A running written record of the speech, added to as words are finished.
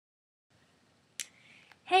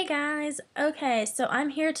Hey guys, okay, so I'm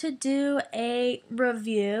here to do a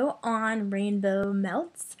review on Rainbow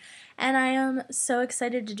Melts, and I am so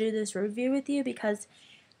excited to do this review with you because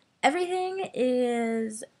everything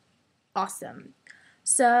is awesome.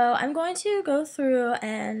 So I'm going to go through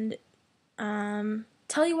and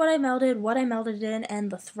tell you what I melted in,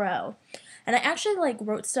 and the throw. And I actually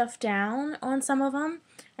wrote stuff down on some of them,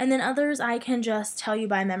 and then others I can just tell you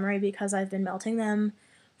by memory because I've been melting them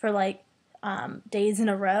for days in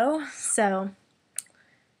a row. So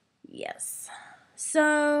yes.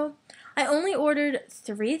 So I only ordered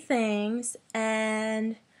 3 things,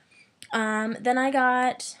 and then I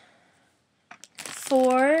got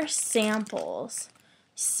 4 samples.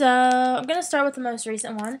 So I'm going to start with the most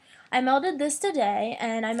recent one. I melted this today,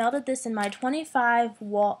 and I melted this in my 25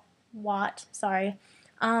 watt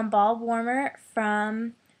ball warmer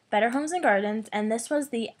from Better Homes and Gardens, and this was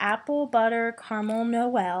the Apple Butter Caramel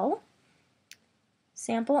Noel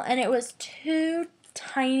sample, and it was 2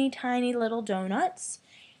 tiny little donuts,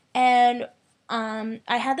 and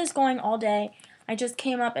I had this going all day. I just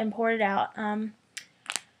came up and poured it out, and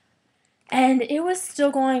it was still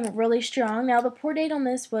going really strong. Now the pour date on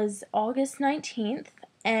this was August 19th,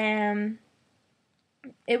 and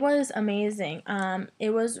it was amazing. It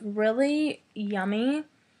was really yummy.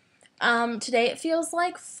 Today it feels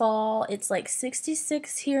like fall. It's like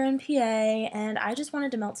 66 here in PA, and I just wanted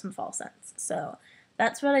to melt some fall scents, so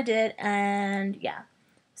that's what I did. And yeah,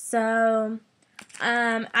 so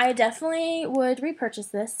I definitely would repurchase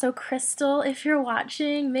this. So Crystal, if you're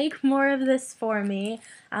watching, make more of this for me.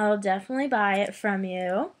 I'll definitely buy it from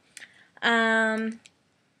you. Yeah,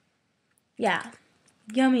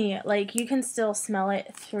 yummy. Like, you can still smell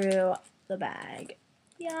it through the bag.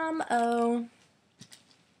 Yum-o.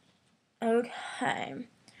 Okay.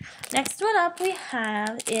 Next one up we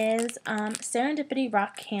have is Serendipity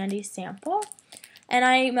Rock Candy sample. And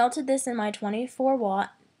I melted this in my 24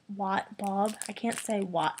 watt bulb. I can't say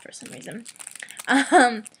watt for some reason.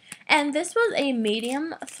 And this was a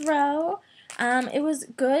medium throw. It was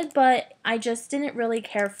good, but I just didn't really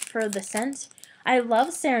care for the scent. I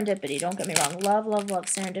love Serendipity, don't get me wrong. Love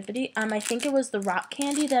Serendipity. I think it was the rock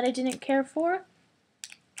candy that I didn't care for.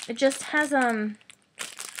 It just has, the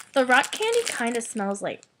rock candy kind of smells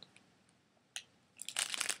like,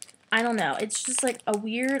 I don't know. It's just like a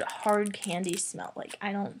weird hard candy smell. Like,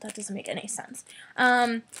 that doesn't make any sense.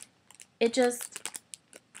 It just,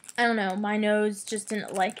 I don't know. My nose just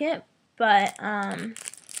didn't like it. But, and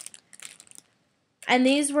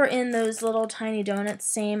these were in those little tiny donuts,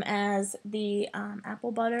 same as the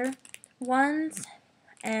apple butter ones.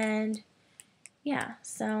 And yeah,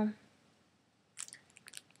 so,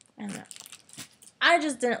 I don't know. I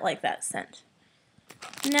just didn't like that scent.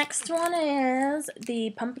 Next one is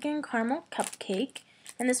the pumpkin caramel cupcake,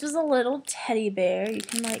 and this was a little teddy bear. You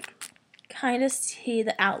can kind of see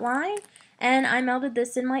the outline, and I melted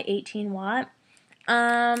this in my 18 watt.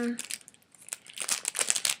 I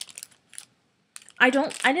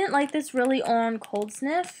didn't like this really on cold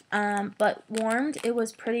sniff, but warmed it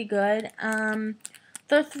was pretty good.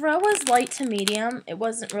 The throw was light to medium. It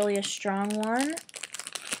wasn't really a strong one,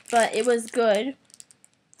 but it was good.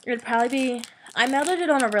 It'd probably be, I melted it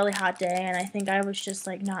on a really hot day, and I think I was just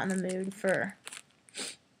not in the mood for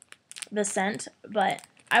the scent, but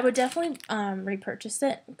I would definitely repurchase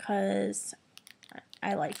it because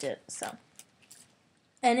I liked it. So,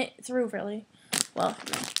 and it threw really well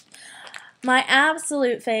for me. My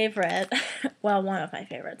absolute favorite, well, one of my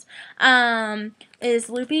favorites, is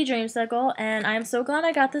Loopy Dreamsicle, and I'm so glad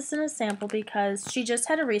I got this in a sample because she just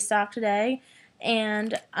had a restock today,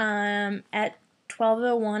 and at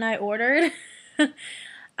 12:01 I ordered.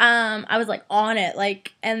 I was on it,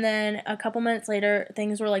 and then a couple minutes later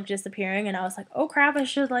things were disappearing, and I was like, oh crap, I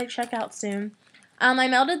should check out soon. I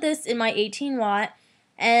melted this in my 18 watt,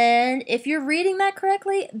 and if you're reading that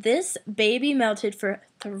correctly, this baby melted for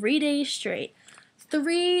 3 days straight.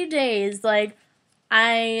 3 days.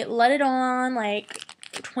 I let it on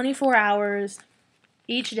 24 hours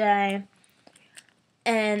each day,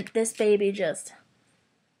 and this baby just,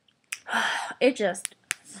 it just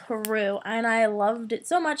through, and I loved it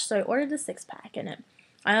so much, so I ordered a 6-pack in it.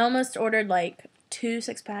 I almost ordered 2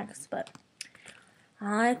 6-packs, but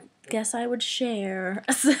I guess I would share.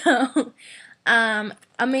 So,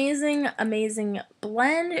 amazing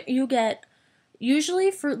blend. You get,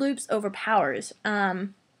 usually Fruit Loops overpowers,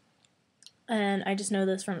 and I just know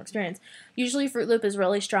this from experience. Usually Fruit Loop is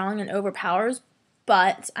really strong and overpowers,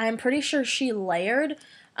 but I'm pretty sure she layered,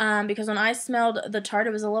 because when I smelled the tart,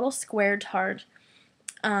 it was a little square tart.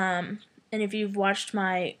 And if you've watched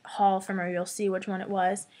my haul from her, you'll see which one it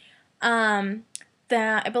was.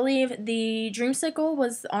 that I believe the Dreamsicle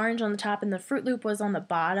was orange on the top and the Fruit Loop was on the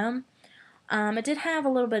bottom. It did have a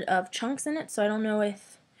little bit of chunks in it, so I don't know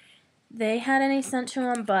if they had any scent to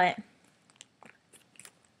them, but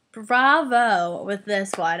bravo with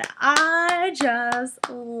this one. I just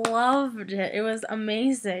loved it. It was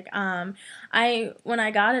amazing. When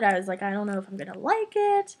I got it, I was like, I don't know if I'm gonna like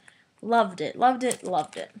it. Loved it, loved it,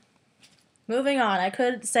 loved it. Moving on. I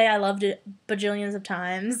could say I loved it bajillions of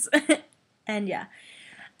times. And yeah.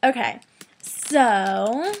 Okay.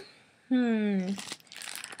 So,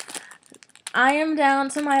 I am down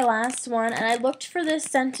to my last one, and I looked for this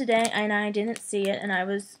scent today, and I didn't see it, and I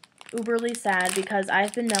was uberly sad because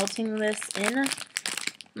I've been melting this in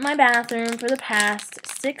my bathroom for the past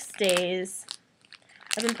 6 days.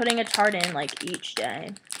 I've been putting a tart in, like, each day.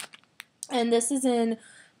 And this is in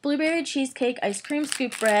Blueberry Cheesecake Ice Cream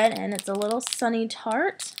Scoop Bread, and it's a little sunny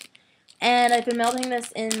tart. And I've been melting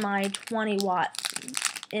this in my 20 watt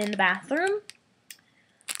in the bathroom,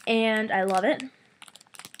 and I love it.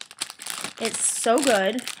 It's so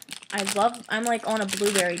good. I'm like on a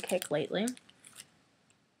blueberry kick lately.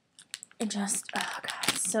 It just, oh god,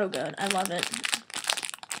 it's so good. I love it.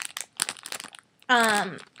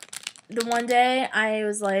 The one day I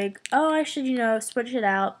was like, oh, I should, switch it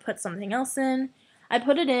out, put something else in. I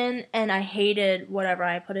put it in, and I hated whatever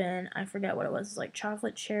I put in. I forget what it was. It was like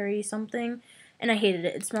chocolate cherry something, and I hated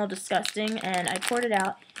it. It smelled disgusting, and I poured it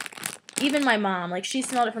out. Even my mom, like, she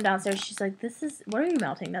smelled it from downstairs. She's like, what are you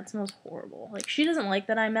melting? That smells horrible. Like, she doesn't like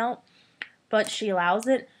that I melt, but she allows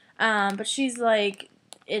it. But she's like,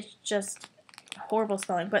 it's just horrible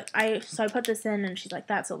smelling. So I put this in, and she's like,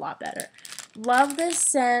 that's a lot better. Love this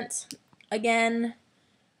scent. Again,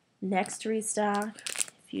 next restock.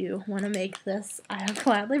 If you want to make this, I'll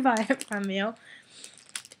gladly buy it from you.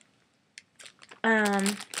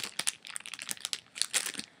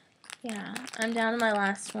 Yeah, I'm down to my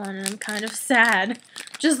last one, and I'm kind of sad.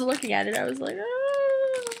 Just looking at it, I was like, I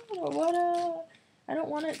don't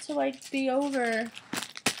want it to, like, be over.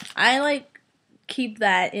 I, like, keep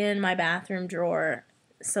that in my bathroom drawer,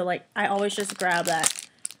 so, like, I always just grab that,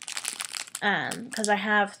 because I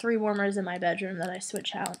have 3 warmers in my bedroom that I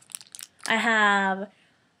switch out. I have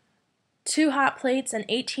 2 hot plates, an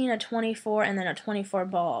 18, a 24, and then a 24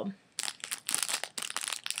 bulb.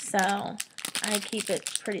 So I keep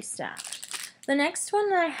it pretty stacked. The next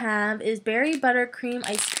one that I have is Berry Buttercream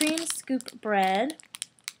Ice Cream Scoop Bread.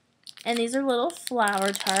 And these are little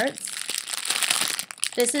flower tarts.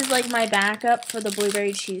 This is like my backup for the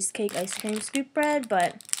Blueberry Cheesecake Ice Cream Scoop Bread,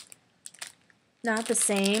 but not the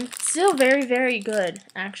same. Still very, very good,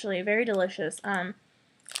 actually. Very delicious.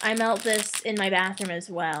 I melt this in my bathroom as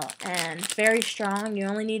well. And very strong. You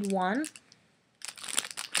only need 1.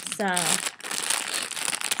 So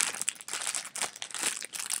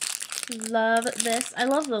love this. I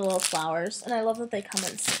love the little flowers, and I love that they come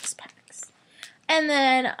in 6 packs. And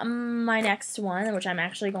then my next one, which I'm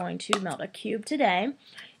actually going to melt a cube today,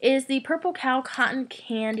 is the Purple Cow Cotton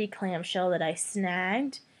Candy Clamshell that I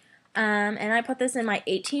snagged. And I put this in my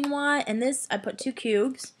 18 watt, and this, I put 2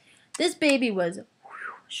 cubes. This baby was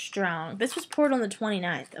strong. This was poured on the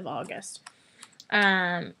 29th of August.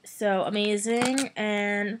 So amazing,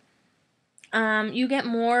 and you get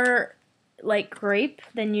more like grape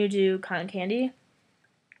than you do cotton candy,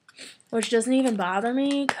 which doesn't even bother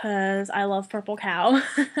me because I love Purple Cow,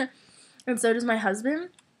 and so does my husband.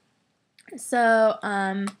 So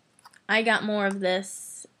I got more of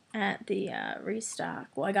this at the restock.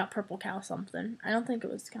 Well, I got Purple Cow something. I don't think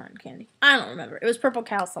it was cotton candy. I don't remember. It was Purple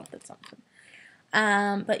Cow something.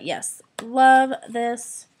 But yes, love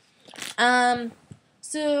this.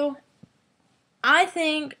 So I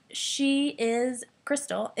think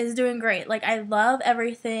Crystal is doing great. Like, I love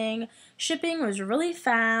everything. Shipping was really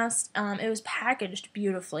fast. It was packaged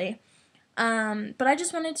beautifully. But I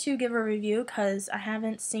just wanted to give a review because I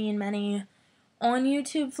haven't seen many on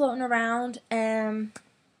YouTube floating around.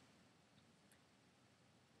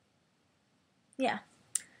 Yeah.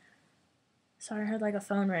 Sorry, I heard like a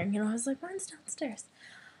phone ring. I was like, mine's downstairs.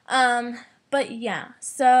 But yeah,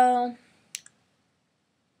 so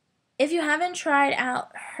if you haven't tried out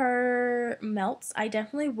her melts, I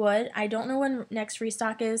definitely would. I don't know when next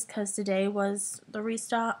restock is because today was the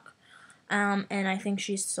restock. And I think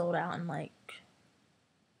she's sold out in like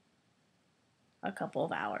a couple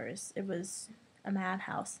of hours. It was a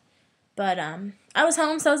madhouse. But I was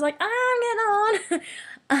home, so I was like, I'm getting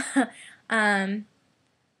on.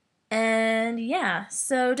 And yeah,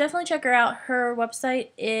 so definitely check her out. Her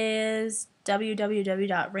website is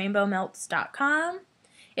www.rainbowmelts.com.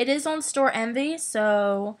 It is on Store Envy,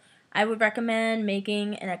 so I would recommend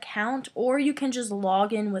making an account, or you can just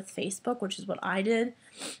log in with Facebook, which is what I did,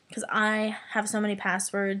 because I have so many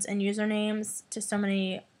passwords and usernames to so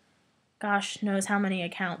many, gosh knows how many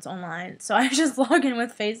accounts online. So I just log in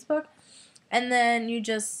with Facebook, and then you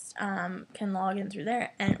just can log in through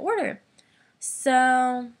there and order.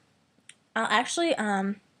 So I'll actually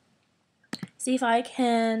see if I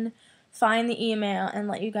can find the email and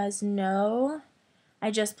let you guys know.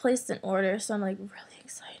 I just placed an order, so I'm like really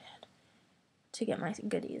excited to get my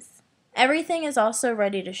goodies. Everything is also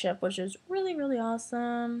ready to ship, which is really, really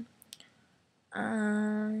awesome.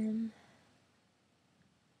 Here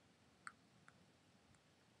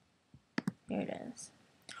it is.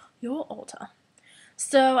 Your Ulta.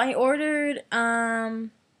 So I ordered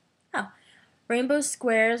rainbow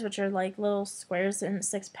squares, which are like little squares in a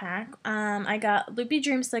 6-pack. I got Loopy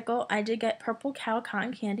Dreamsicle. I did get Purple Cow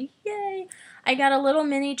Cotton Candy. Yay! I got a little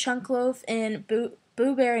mini chunk loaf in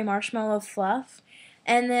Blueberry Marshmallow Fluff.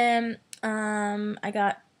 And then I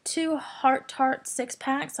got 2 Heart Tart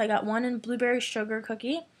 6-packs. I got one in Blueberry Sugar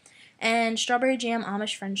Cookie and Strawberry Jam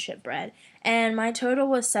Amish Friendship Bread. And my total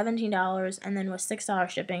was $17, and then with $6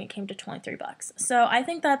 shipping, it came to $23. So I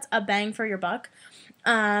think that's a bang for your buck.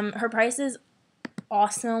 Her price is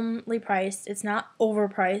awesomely priced. It's not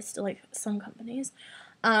overpriced like some companies.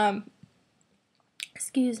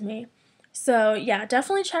 Excuse me. So yeah,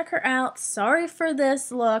 definitely check her out. Sorry for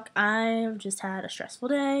this look. I've just had a stressful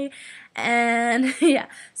day, and yeah,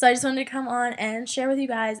 so I just wanted to come on and share with you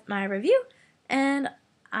guys my review, and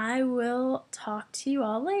I will talk to you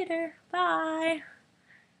all later. Bye.